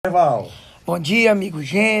Herval. Bom dia, amigo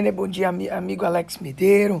Gêner, bom dia, amigo Alex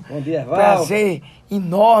Medeiro. Bom dia, Herval. Prazer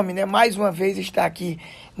enorme, né? Mais uma vez estar aqui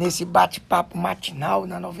nesse bate-papo matinal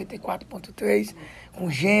na 94.3, com o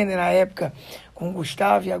Gêner, na época com o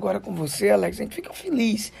Gustavo e agora com você, Alex. A gente fica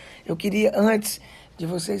feliz. Eu queria, antes de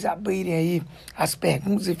vocês abrirem aí as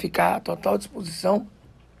perguntas e ficar à total disposição,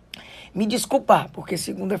 me desculpar, porque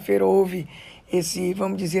segunda-feira houve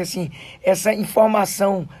vamos dizer assim, essa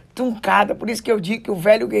informação truncada. Por isso que eu digo que o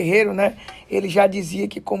velho guerreiro, né, ele já dizia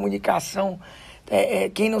que comunicação,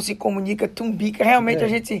 quem não se comunica tumbica. Realmente a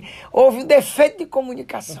gente houve um defeito de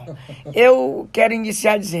comunicação. Eu quero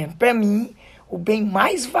iniciar dizendo, para mim, o bem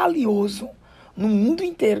mais valioso no mundo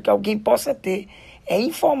inteiro que alguém possa ter é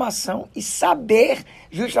informação e saber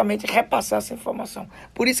justamente repassar essa informação.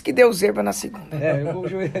 Por isso que deu zebra na segunda. O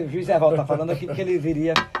juiz Herval está falando aqui que ele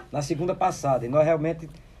viria na segunda passada. E nós realmente...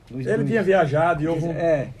 Ele tinha viajado e houve um...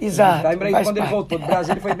 Exato. Lembrei quando ele voltou do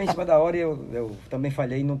Brasil, ele foi bem em cima da hora e eu também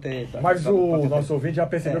falhei em não ter... Mas o nosso ouvinte já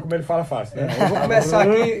percebeu como ele fala fácil, né?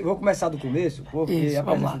 Vou começar do começo, porque a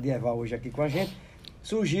presença de Herval hoje aqui com a gente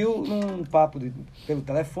surgiu num papo pelo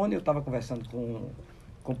telefone. Eu estava conversando com um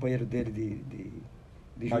companheiro dele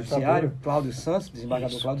de judiciário, Cláudio Santos,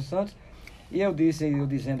 desembargador Cláudio Santos, e eu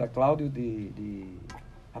dizendo a Cláudio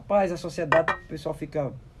rapaz, a sociedade, o pessoal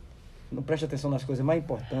não presta atenção nas coisas mais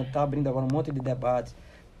importantes, está abrindo agora um monte de debates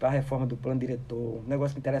para a reforma do plano diretor, um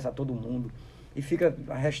negócio que interessa a todo mundo, e fica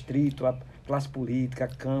restrito à classe política, à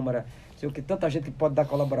Câmara, não sei o que, tanta gente que pode dar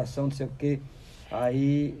colaboração, não sei o que.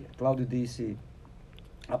 Aí Cláudio disse,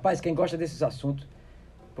 rapaz, quem gosta desses assuntos,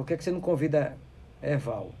 por que você não convida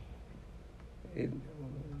Herval?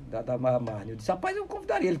 Da AMARN. Eu disse, rapaz, eu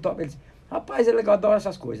convidaria ele. Ele disse, rapaz, é legal, adoro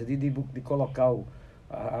essas coisas, de colocar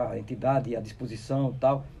a entidade à disposição e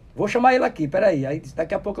tal. Vou chamar ele aqui, peraí. Aí disse,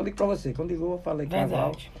 daqui a pouco eu ligo para você. Quando ligou, eu falei com o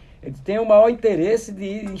Herval. Ele tem o maior interesse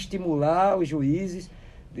de estimular os juízes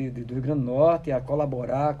do Rio Grande do Norte a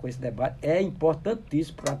colaborar com esse debate. É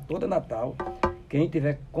importantíssimo para toda Natal. Quem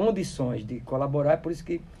tiver condições de colaborar, é por isso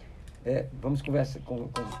que vamos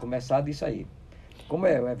começar disso aí. Como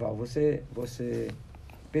é, Herval? Você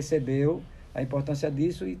percebeu a importância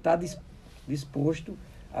disso e está disposto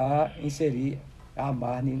a inserir a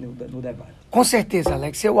AMARN no debate. Com certeza,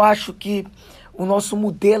 Alex. Eu acho que o nosso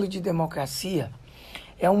modelo de democracia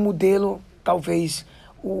é um modelo, talvez,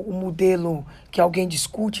 o modelo que alguém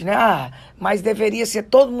discute, né? Mas deveria ser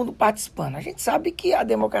todo mundo participando. A gente sabe que a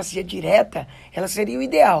democracia direta, ela seria o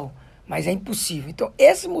ideal, mas é impossível. Então,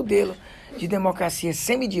 esse modelo de democracia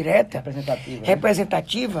semidireta,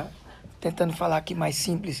 representativa, tentando falar aqui mais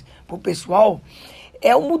simples para o pessoal,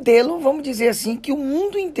 é um modelo, vamos dizer assim, que o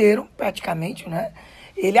mundo inteiro, praticamente, né,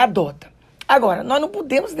 ele adota. Agora, nós não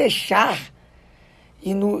podemos deixar,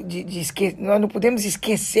 nós não podemos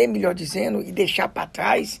esquecer, melhor dizendo, e deixar para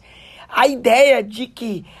trás a ideia de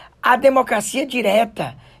que a democracia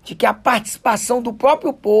direta, de que a participação do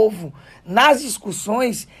próprio povo nas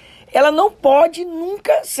discussões, ela não pode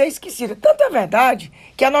nunca ser esquecida. Tanto é verdade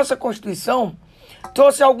que a nossa Constituição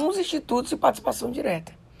trouxe alguns institutos de participação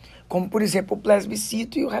direta, como, por exemplo, o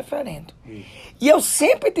plebiscito e o referendo. E eu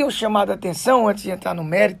sempre tenho chamado a atenção, antes de entrar no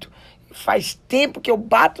mérito, faz tempo que eu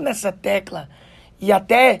bato nessa tecla e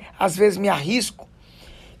até, às vezes, me arrisco,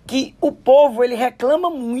 que o povo, ele reclama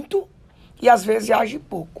muito e, às vezes, age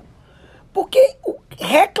pouco. Porque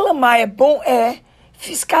reclamar é bom,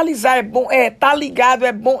 fiscalizar é bom, tá ligado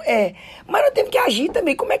é bom, mas nós temos que agir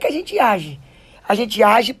também. Como é que a gente age? A gente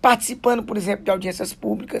age participando, por exemplo, de audiências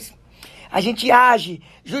públicas. A gente age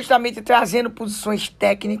justamente trazendo posições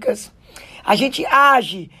técnicas. A gente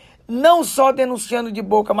age não só denunciando de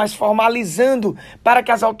boca, mas formalizando para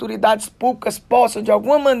que as autoridades públicas possam, de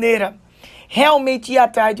alguma maneira, realmente ir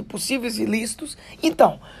atrás de possíveis ilícitos.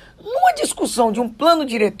 Então, numa discussão de um plano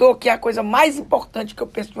diretor, que é a coisa mais importante que eu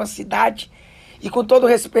penso de uma cidade, e com todo o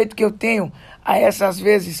respeito que eu tenho a essa, às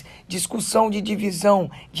vezes, discussão de divisão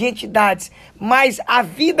de entidades, mas a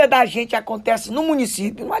vida da gente acontece no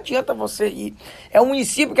município, não adianta você ir. É o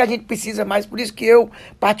município que a gente precisa mais, por isso que eu,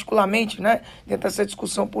 particularmente, né, dentro dessa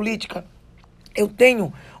discussão política, eu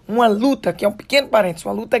tenho uma luta, que é um pequeno parênteses,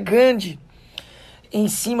 uma luta grande em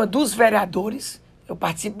cima dos vereadores. Eu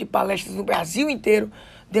participo de palestras no Brasil inteiro,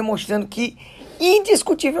 demonstrando que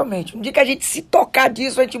Indiscutivelmente. No dia que a gente se tocar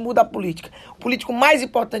disso, a gente muda a política. O político mais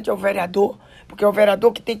importante é o vereador, porque é o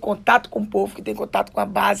vereador que tem contato com o povo, que tem contato com a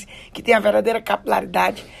base, que tem a verdadeira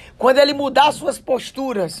capilaridade. Quando ele mudar suas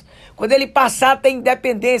posturas, quando ele passar a ter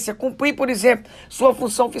independência, cumprir, por exemplo, sua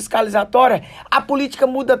função fiscalizatória, a política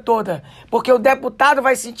muda toda. Porque o deputado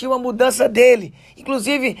vai sentir uma mudança dele.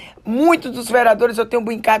 Inclusive, muitos dos vereadores, eu tenho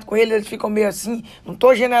brincado com eles ficam meio assim, não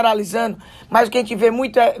estou generalizando, mas o que a gente vê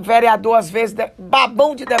muito é vereador, às vezes,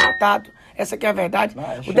 babão de deputado. Essa que é a verdade.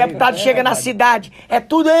 O deputado chega na cidade, é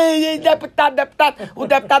tudo, ei, deputado. O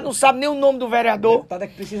deputado não sabe nem o nome do vereador. O deputado é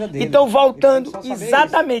que precisa dele. Então, voltando,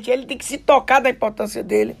 exatamente, ele tem que se tocar da importância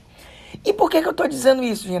dele. E por que eu estou dizendo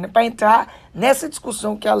isso, Viana? Para entrar nessa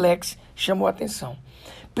discussão que a Alex chamou a atenção.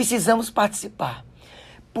 Precisamos participar.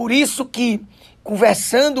 Por isso que,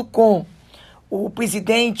 conversando com o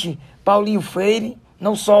presidente Paulinho Freire,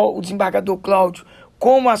 não só o desembargador Cláudio,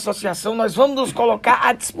 como a associação, nós vamos nos colocar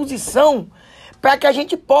à disposição para que a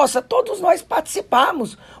gente possa, todos nós,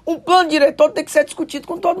 participarmos. Um plano diretor tem que ser discutido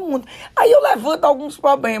com todo mundo. Aí eu levanto alguns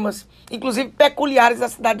problemas, inclusive peculiares da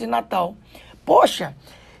cidade de Natal. Poxa,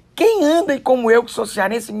 quem anda, e como eu, que sou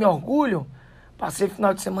cearense, me orgulho, passei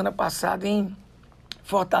final de semana passado em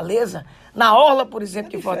Fortaleza, na orla, por exemplo,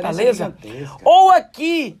 de Fortaleza, ou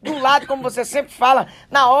aqui, do lado, como você sempre fala,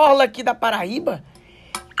 na orla aqui da Paraíba,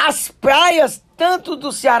 as praias, tanto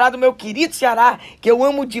do Ceará, do meu querido Ceará, que eu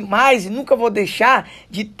amo demais e nunca vou deixar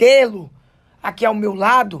de tê-lo aqui ao meu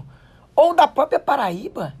lado, ou da própria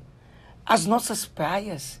Paraíba, as nossas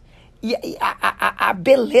praias. E a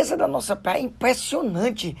beleza da nossa praia é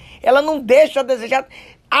impressionante. Ela não deixa a desejar.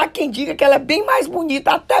 Há quem diga que ela é bem mais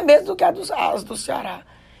bonita, até mesmo do que as do Ceará.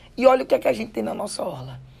 E olha o que é que a gente tem na nossa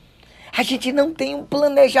orla. A gente não tem um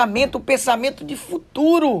planejamento, um pensamento de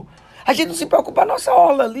futuro. A gente não se preocupa, a nossa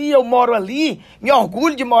orla ali, eu moro ali, me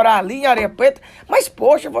orgulho de morar ali em Areia Preta, mas,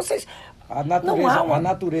 poxa, vocês... A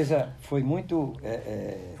natureza foi muito...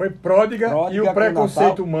 foi pródiga e o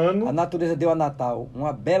preconceito humano... A natureza deu a Natal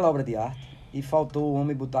uma bela obra de arte e faltou o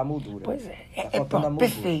homem botar a moldura. Pois é,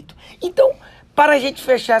 perfeito. Então, para a gente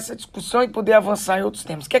fechar essa discussão e poder avançar em outros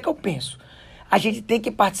temas, o que é que eu penso? A gente tem que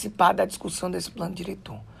participar da discussão desse plano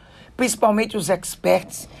diretor. Principalmente os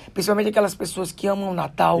experts, principalmente aquelas pessoas que amam o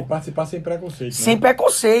Natal. E participar sem preconceito. Sem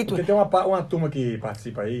preconceito. Porque tem uma turma que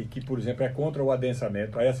participa aí, que, por exemplo, é contra o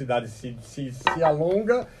adensamento. Aí a cidade se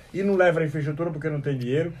alonga e não leva a infraestrutura porque não tem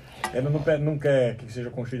dinheiro. Ela não quer que seja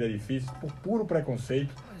construído edifício por puro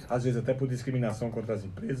preconceito, às vezes até por discriminação contra as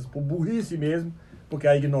empresas, por burrice mesmo, porque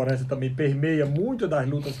a ignorância também permeia muito das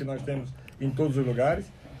lutas que nós temos em todos os lugares.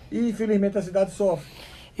 E, infelizmente, a cidade sofre.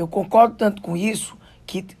 Eu concordo tanto com isso,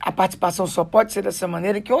 que a participação só pode ser dessa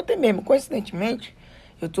maneira, que ontem mesmo, coincidentemente,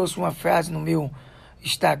 eu trouxe uma frase no meu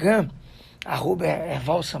Instagram,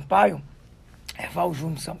 @Herval Sampaio, Herval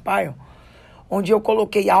Júnior Sampaio, onde eu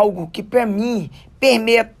coloquei algo que, para mim,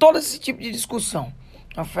 permeia todo esse tipo de discussão.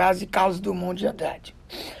 Uma frase de Carlos Drummond de Andrade.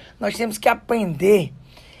 Nós temos que aprender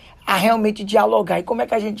a realmente dialogar. E como é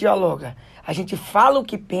que a gente dialoga? A gente fala o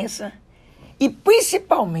que pensa e,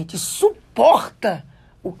 principalmente, suporta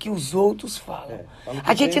o que os outros falam.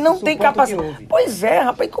 A gente não tem capacidade. Pois é,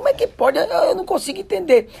 rapaz, como é que pode? Eu não consigo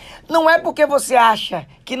entender. Não é porque você acha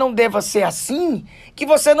que não deva ser assim que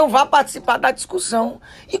você não vai participar da discussão.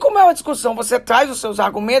 E como é uma discussão? Você traz os seus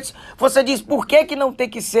argumentos, você diz por que não tem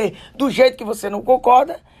que ser do jeito que você não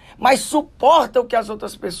concorda, mas suporta o que as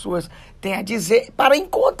outras pessoas têm a dizer para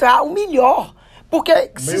encontrar o melhor. Porque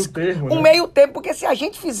meio termo, porque se a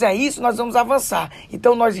gente fizer isso, nós vamos avançar.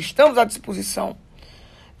 Então nós estamos à disposição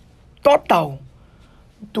total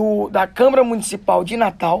da Câmara Municipal de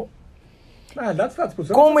Natal,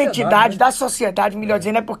 como entidade da sociedade, melhor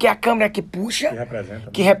dizendo, é porque a Câmara é que puxa,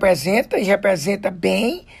 que representa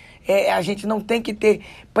bem. A gente não tem que ter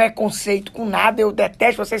preconceito com nada. Eu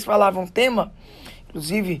detesto, vocês falavam um tema,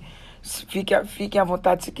 inclusive, fiquem à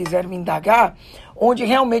vontade se quiserem me indagar, onde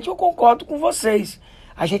realmente eu concordo com vocês.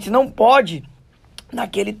 A gente não pode,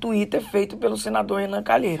 naquele Twitter feito pelo senador Renan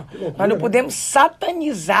Calheiro, nós não podemos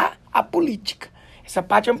satanizar a política. Essa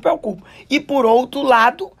parte eu me preocupo. E, por outro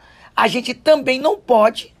lado, a gente também não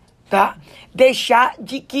pode, deixar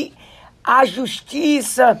de que a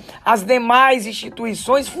justiça, as demais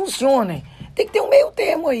instituições funcionem. Tem que ter um meio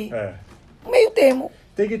termo aí. Um meio termo.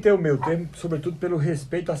 Tem que ter o meio termo, sobretudo pelo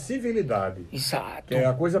respeito à civilidade. Exato. Que é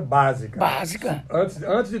a coisa básica. Básica.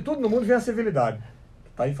 Antes de tudo no mundo vem a civilidade.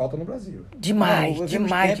 Está em falta no Brasil. Demais.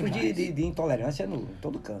 De intolerância em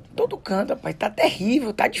todo canto. Todo canto, rapaz. Tá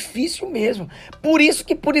terrível, tá difícil mesmo. Por isso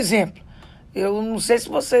que, por exemplo, eu não sei se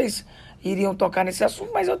vocês iriam tocar nesse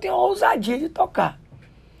assunto, mas eu tenho a ousadia de tocar.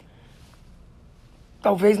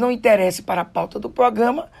 talvez não interesse para a pauta do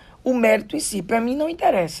programa o mérito em si. Para mim não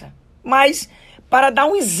interessa. Mas, para dar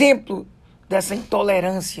um exemplo dessa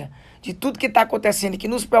intolerância, de tudo que está acontecendo e que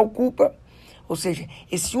nos preocupa, ou seja,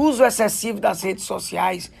 esse uso excessivo das redes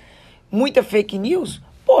sociais, muita fake news,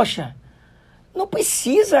 poxa, não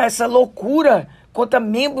precisa essa loucura contra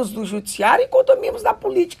membros do judiciário e contra membros da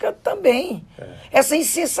política também. Essa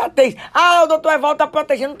insensatez. O doutor Herval está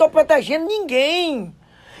protegendo. Não estou protegendo ninguém.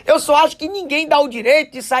 Eu só acho que ninguém dá o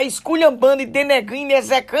direito de sair esculhambando e denegrindo e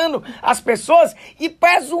execrando as pessoas e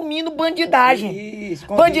presumindo bandidagem.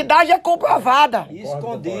 Bandidagem é comprovada.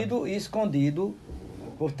 Escondido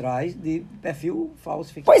por trás de perfil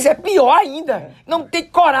falsificado. Pois é, pior ainda. Não tem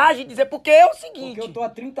coragem de dizer, porque é o seguinte... Porque eu estou há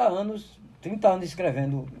 30 anos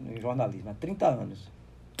escrevendo em jornalismo, há 30 anos.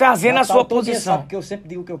 Trazendo a sua posição. Porque eu sempre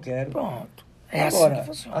digo o que eu quero. Pronto. É agora, assim que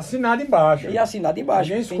funciona. Assinado embaixo. E assinado embaixo.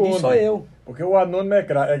 Quem diz sou eu. Porque o anônimo é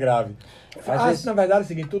grave. Vezes... Na verdade é o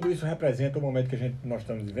seguinte, tudo isso representa o momento que nós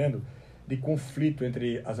estamos vivendo de conflito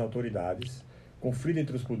entre as autoridades, conflito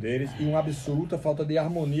entre os poderes e uma absoluta falta de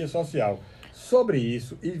harmonia social. Sobre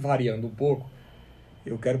isso, e variando um pouco,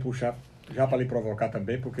 eu quero puxar, já para lhe provocar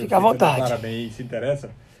também, porque fica à vontade. Clara bem se interessa.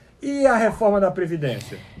 E a reforma da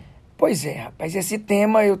Previdência? Pois é, rapaz, esse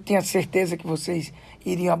tema eu tinha certeza que vocês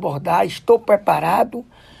iriam abordar, estou preparado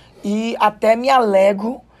e até me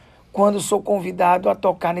alegro quando sou convidado a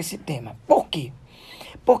tocar nesse tema. Por quê?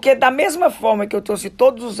 Porque da mesma forma que eu trouxe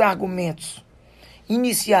todos os argumentos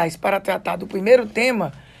iniciais para tratar do primeiro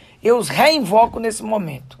tema, eu os reinvoco nesse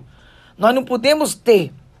momento. Nós não podemos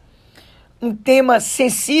ter um tema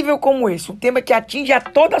sensível como esse, um tema que atinge a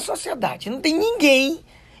toda a sociedade. Não tem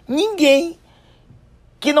ninguém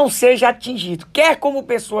que não seja atingido, quer como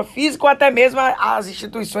pessoa física ou até mesmo as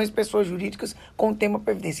instituições, pessoas jurídicas, com o tema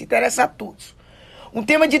Previdência. Interessa a todos. Um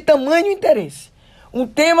tema de tamanho interesse. Um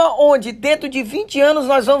tema onde, dentro de 20 anos,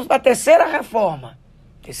 nós vamos para a terceira reforma.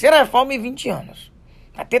 Terceira reforma em 20 anos.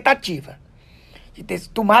 A tentativa.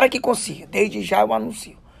 Tomara que consiga. Desde já eu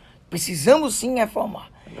anuncio. Precisamos sim reformar.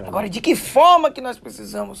 Agora, de que forma que nós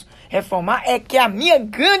precisamos reformar é que é a minha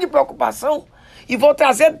grande preocupação, e vou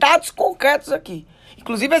trazer dados concretos aqui.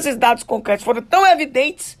 Inclusive, esses dados concretos foram tão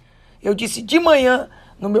evidentes, eu disse de manhã,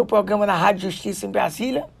 no meu programa na Rádio Justiça em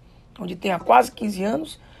Brasília, onde tem há quase 15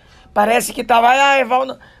 anos, parece que estava...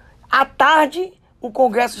 À tarde, o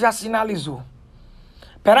Congresso já sinalizou.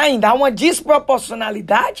 Peraí, ainda há uma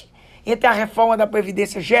desproporcionalidade entre a reforma da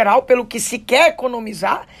Previdência Geral, pelo que se quer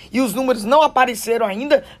economizar, e os números não apareceram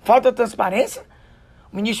ainda, falta transparência.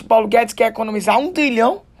 O ministro Paulo Guedes quer economizar 1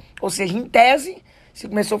 trilhão, ou seja, em tese, se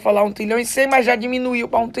começou a falar 1 trilhão e 100, mas já diminuiu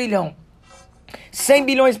para 1 trilhão. 100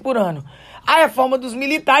 bilhões por ano. A reforma dos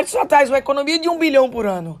militares só traz uma economia de 1 bilhão por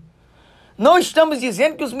ano. Não estamos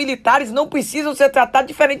dizendo que os militares não precisam ser tratados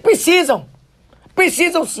diferente. Precisam.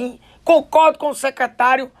 Precisam sim. Concordo com o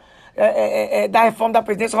secretário da reforma da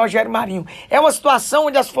Previdência, Rogério Marinho. É uma situação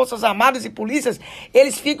onde as Forças Armadas e polícias,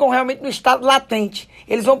 eles ficam realmente no estado latente.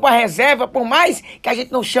 Eles vão para a reserva, por mais que a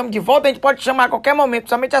gente não chame de volta, a gente pode chamar a qualquer momento,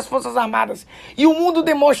 somente as Forças Armadas. E o mundo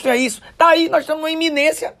demonstra isso. Tá aí, nós estamos numa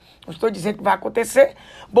iminência. Não estou dizendo que vai acontecer.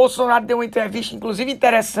 Bolsonaro deu uma entrevista, inclusive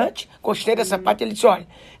interessante, gostei dessa parte, ele disse, olha,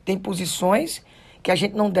 tem posições que a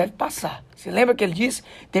gente não deve passar. Você lembra que ele disse?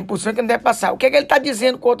 Tem posições que não deve passar. O que é que ele está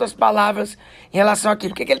dizendo com outras palavras em relação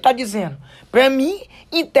àquilo? O que é que ele está dizendo? Para mim,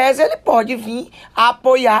 em tese, ele pode vir a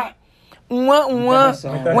apoiar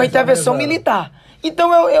uma intervenção militar.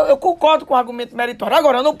 Então, eu concordo com o argumento meritório.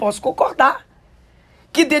 Agora, eu não posso concordar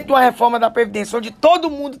que dentro de uma reforma da Previdência, onde todo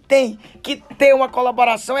mundo tem que ter uma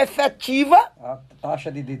colaboração efetiva,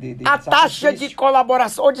 a taxa de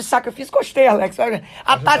colaboração, ou de sacrifício, gostei, Alex,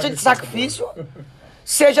 a taxa de sacrifício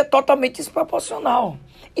seja totalmente desproporcional.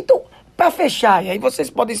 Então, para fechar, e aí vocês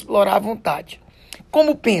podem explorar à vontade,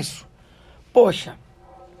 como penso? Poxa,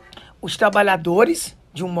 os trabalhadores,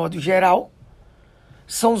 de um modo geral,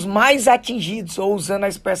 são os mais atingidos, ou usando a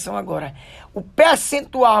expressão agora, o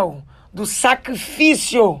percentual do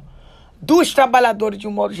sacrifício dos trabalhadores, de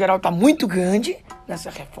um modo geral, está muito grande nessa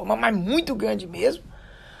reforma, mas muito grande mesmo.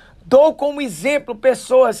 Dou como exemplo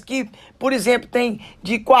pessoas que, por exemplo, têm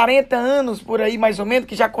de 40 anos por aí, mais ou menos,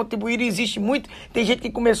 que já contribuíram, existe muito. Tem gente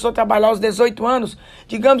que começou a trabalhar aos 18 anos.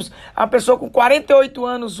 Digamos, a pessoa com 48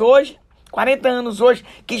 anos hoje, 40 anos hoje,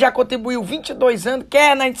 que já contribuiu 22 anos,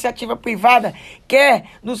 quer na iniciativa privada, quer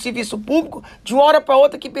no serviço público, de uma hora para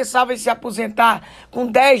outra que pensava em se aposentar com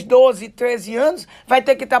 10, 12, 13 anos, vai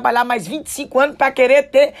ter que trabalhar mais 25 anos para querer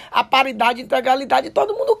ter a paridade e integralidade.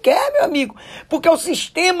 Todo mundo quer, meu amigo, porque o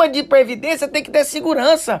sistema de previdência tem que ter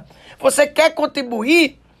segurança. Você quer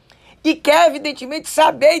contribuir, e quer, evidentemente,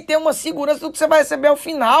 saber e ter uma segurança do que você vai receber ao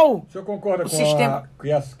final. O senhor concorda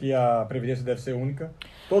que a Previdência deve ser única?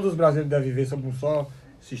 Todos os brasileiros devem viver sob um só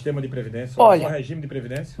sistema de previdência, sob um só regime de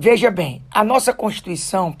previdência? Veja bem, a nossa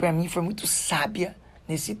Constituição, para mim, foi muito sábia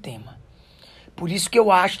nesse tema. Por isso que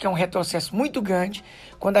eu acho que é um retrocesso muito grande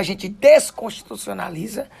quando a gente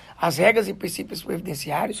desconstitucionaliza as regras e princípios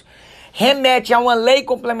previdenciários, remete a uma lei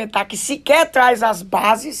complementar que sequer traz as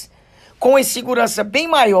bases com insegurança bem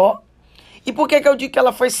maior. E por que eu digo que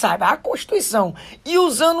ela foi sábia? A Constituição. E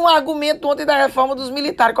usando um argumento ontem da reforma dos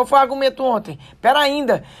militares. Qual foi o argumento ontem? Pera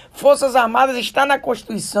ainda. Forças Armadas está na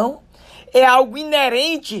Constituição. É algo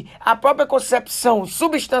inerente à própria concepção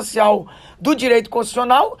substancial do direito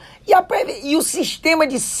constitucional e o sistema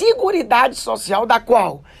de seguridade social, da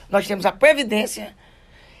qual nós temos a Previdência,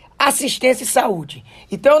 assistência e saúde.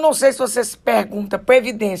 Então, eu não sei se você se pergunta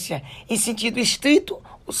Previdência em sentido estrito,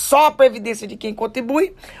 só a Previdência de quem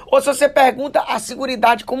contribui, ou se você pergunta a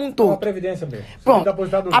Seguridade como um todo. A Previdência mesmo. Pronto,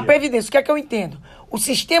 a Previdência, o que é que eu entendo? O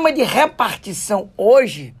sistema de repartição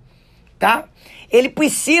hoje, tá? Ele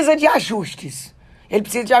precisa de ajustes.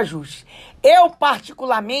 Eu,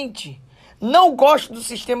 particularmente, não gosto do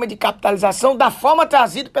sistema de capitalização da forma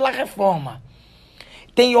trazido pela reforma.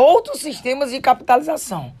 Tem outros sistemas de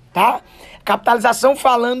capitalização, tá? Capitalização,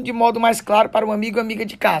 falando de modo mais claro para um amigo e amiga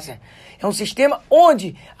de casa. É um sistema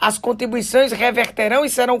onde as contribuições reverterão e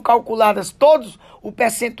serão calculadas todos o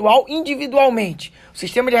percentual individualmente. O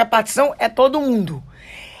sistema de repartição é todo mundo.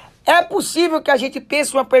 É possível que a gente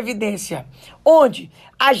pense uma previdência onde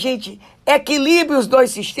a gente equilibre os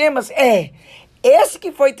dois sistemas? Esse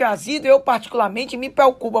que foi trazido, eu particularmente me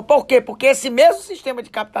preocupa. Por quê? Porque esse mesmo sistema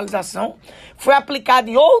de capitalização foi aplicado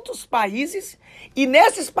em outros países e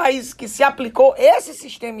nesses países que se aplicou esse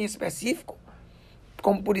sistema em específico,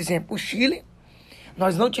 como por exemplo o Chile,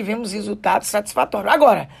 nós não tivemos resultados satisfatórios.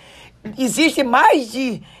 Agora, existe mais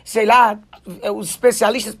de, sei lá, os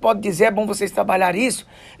especialistas podem dizer, é bom vocês trabalharem isso,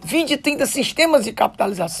 20, 30 sistemas de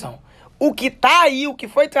capitalização. O que está aí, o que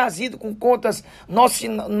foi trazido com contas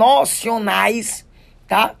nocionais,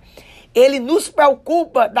 tá? Ele nos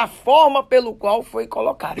preocupa da forma pelo qual foi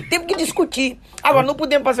colocado. Temos que discutir. Agora, não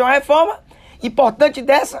podemos fazer uma reforma importante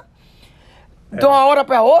dessa, de uma hora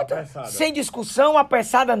para outra, apressada. Sem discussão,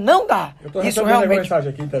 apressada, não dá. Eu estou recebendo uma mensagem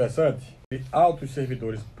aqui interessante. Altos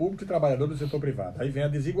servidores públicos e trabalhadores do setor privado. Aí vem a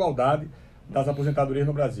desigualdade das aposentadorias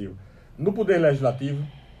no Brasil. No Poder Legislativo,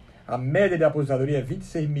 a média de aposentadoria é R$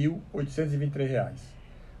 26.823.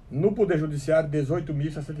 No Poder Judiciário, R$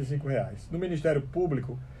 18.065. No Ministério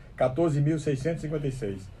Público, R$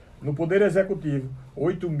 14.656. No Poder Executivo,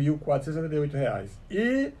 R$ 8.478.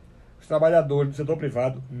 E os trabalhadores do setor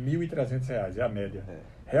privado, R$ 1.300. É a média.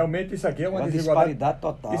 Realmente isso aqui é uma disparidade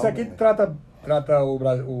total. Isso aqui trata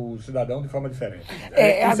o cidadão de forma diferente.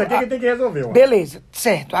 Isso aqui é que tem que resolver. Beleza,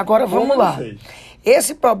 certo. Agora vamos lá.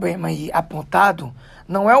 Esse problema aí apontado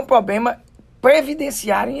não é um problema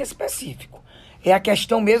previdenciário em específico. É a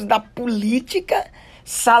questão mesmo da política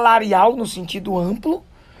salarial no sentido amplo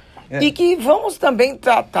e que vamos também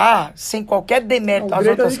tratar sem qualquer demérito às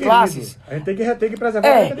outras classes. A gente tem que preservar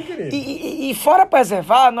o direito adquirido. E fora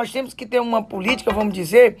preservar, nós temos que ter uma política, vamos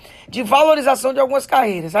dizer, de valorização de algumas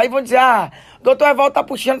carreiras. Aí vão dizer, o doutor Herval está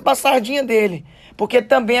puxando para a sardinha dele, porque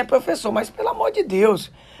também é professor. Mas, pelo amor de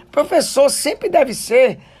Deus, professor sempre deve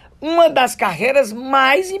ser uma das carreiras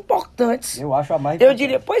mais importantes. Eu acho a mais importante. Eu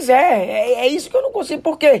diria, pois é isso que eu não consigo.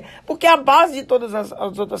 Por quê? Porque a base de todas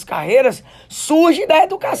as outras carreiras surge da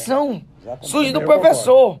educação, surge do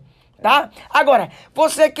professor. Tá? Agora,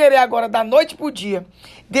 você querer agora da noite pro dia,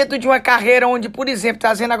 dentro de uma carreira onde, por exemplo,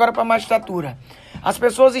 trazendo agora para a magistratura, as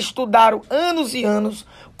pessoas estudaram anos e anos,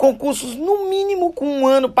 concursos no mínimo com 1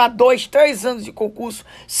 ano para 2, 3 anos de concurso,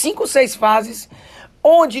 5, 6 fases,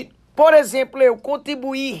 onde, por exemplo, eu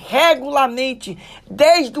contribuí regularmente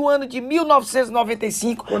desde o ano de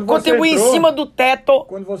 1995, contribuí em cima do teto.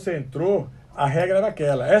 Quando você entrou, a regra era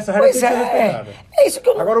aquela. Essa regra tem que ser respeitada. É isso que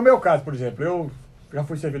eu não... Agora, o meu caso, por exemplo, eu já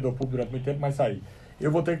fui servidor público durante muito tempo, mas saí. Eu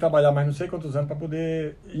vou ter que trabalhar mais não sei quantos anos para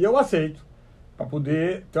poder... E eu aceito. Para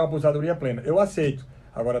poder ter uma aposentadoria plena. Eu aceito.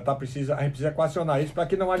 Agora a gente precisa equacionar isso para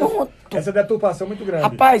que não haja essa deturpação muito grande.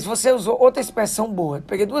 Rapaz, você usou outra expressão boa. Eu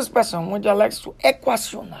peguei 2 expressões, uma de Alex,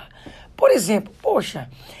 equacionar. Por exemplo, poxa,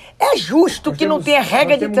 é justo que não tenha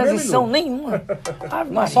regra de transição nenhuma.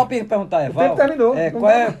 Mas só para perguntar, Herval, o tempo terminou.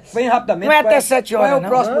 Bem rapidamente, não é até 7 horas, qual é o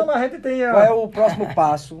próximo, não, mas a gente tem qual é o próximo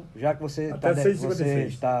passo, já que você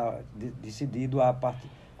está decidido a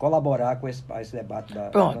colaborar com esse debate da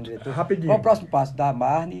diretora? Rapidinho. Qual é o próximo passo da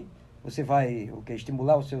AMARN? Você vai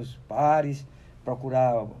estimular os seus pares,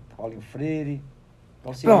 procurar Paulinho Freire?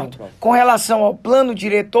 Pronto. Com relação ao plano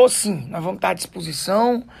diretor, sim, nós vamos estar à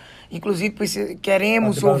disposição. Inclusive,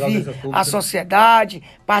 queremos ouvir a sociedade,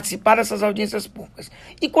 participar dessas audiências públicas.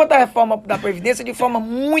 E quanto à reforma da Previdência, de forma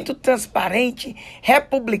muito transparente,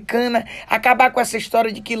 republicana, acabar com essa história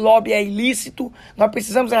de que lobby é ilícito, nós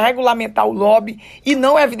precisamos regulamentar o lobby e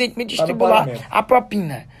não, evidentemente, estimular a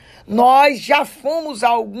propina. Nós já fomos a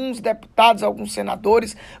alguns deputados, a alguns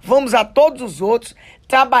senadores, vamos a todos os outros,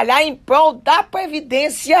 trabalhar em prol da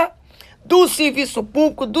Previdência, do serviço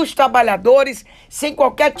público, dos trabalhadores, sem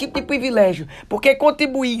qualquer tipo de privilégio. Porque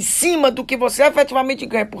contribuir em cima do que você efetivamente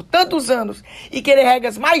ganha por tantos anos e querer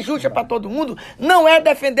regras mais justas para todo mundo, não é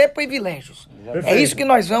defender privilégios. Perfeito. É isso que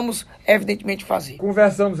nós vamos, evidentemente, fazer.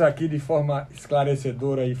 Conversamos aqui de forma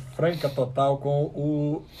esclarecedora e franca total com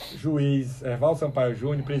o juiz Herval Sampaio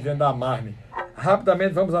Júnior, presidente da AMARN.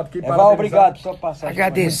 Rapidamente, vamos aqui para... Herval, obrigado por sua passagem.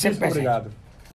 Agradeço, sempre obrigado.